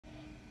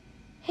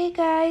Hey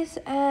guys,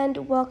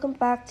 and welcome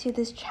back to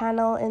this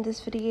channel. In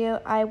this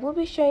video I will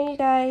be showing you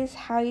guys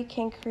how you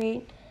can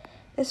create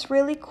this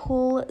really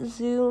cool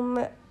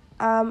zoom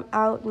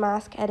out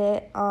mask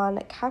edit on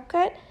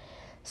CapCut.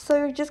 So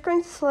you're just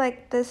going to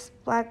select this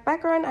black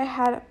background. I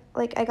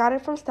got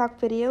it from stock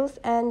videos,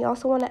 and you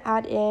also want to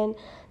add in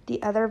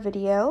the other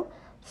video.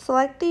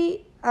 Select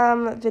the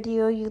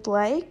video you'd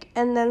like,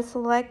 and then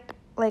select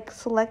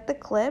the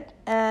clip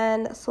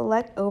and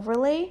select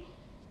overlay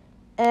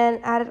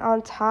and add it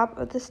on top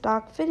of the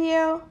stock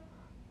video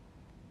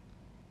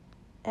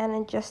and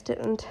adjust it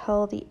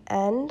until the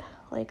end,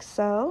 like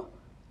so.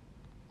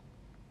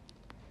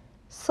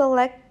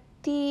 Select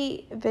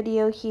the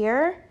video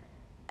here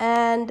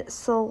and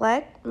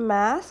select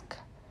mask.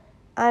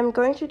 I'm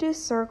going to do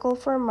circle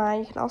for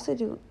mine. You can also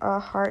do a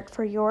heart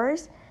for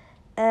yours.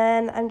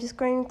 And I'm just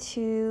going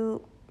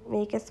to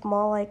make it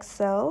small like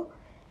so.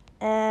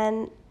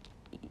 And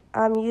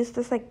use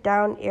this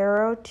down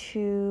arrow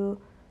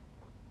to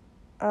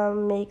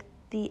make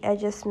the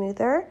edges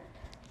smoother.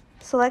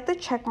 Select the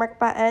checkmark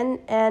button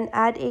and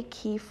add a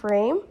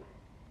keyframe,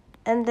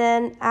 and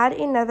then add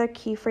another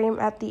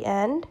keyframe at the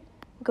end.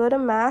 Go to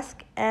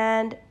mask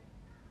and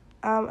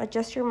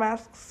adjust your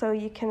mask so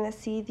you can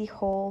see the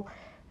whole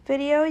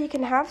video. You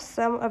can have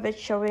some of it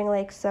showing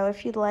like so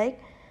if you'd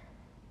like.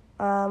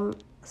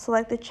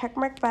 Select the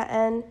checkmark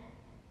button,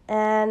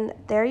 and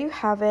there you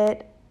have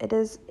it. It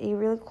is a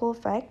really cool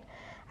effect.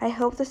 I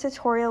hope this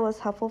tutorial was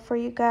helpful for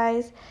you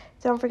guys.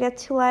 Don't forget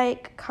to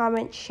like,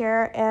 comment,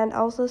 share, and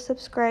also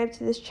subscribe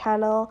to this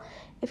channel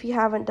if you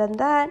haven't done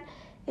that.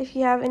 If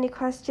you have any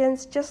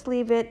questions, just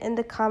leave it in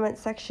the comment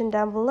section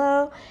down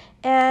below,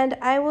 and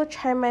I will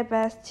try my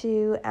best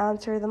to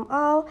answer them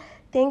all.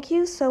 Thank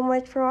you so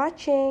much for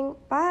watching.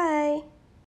 Bye!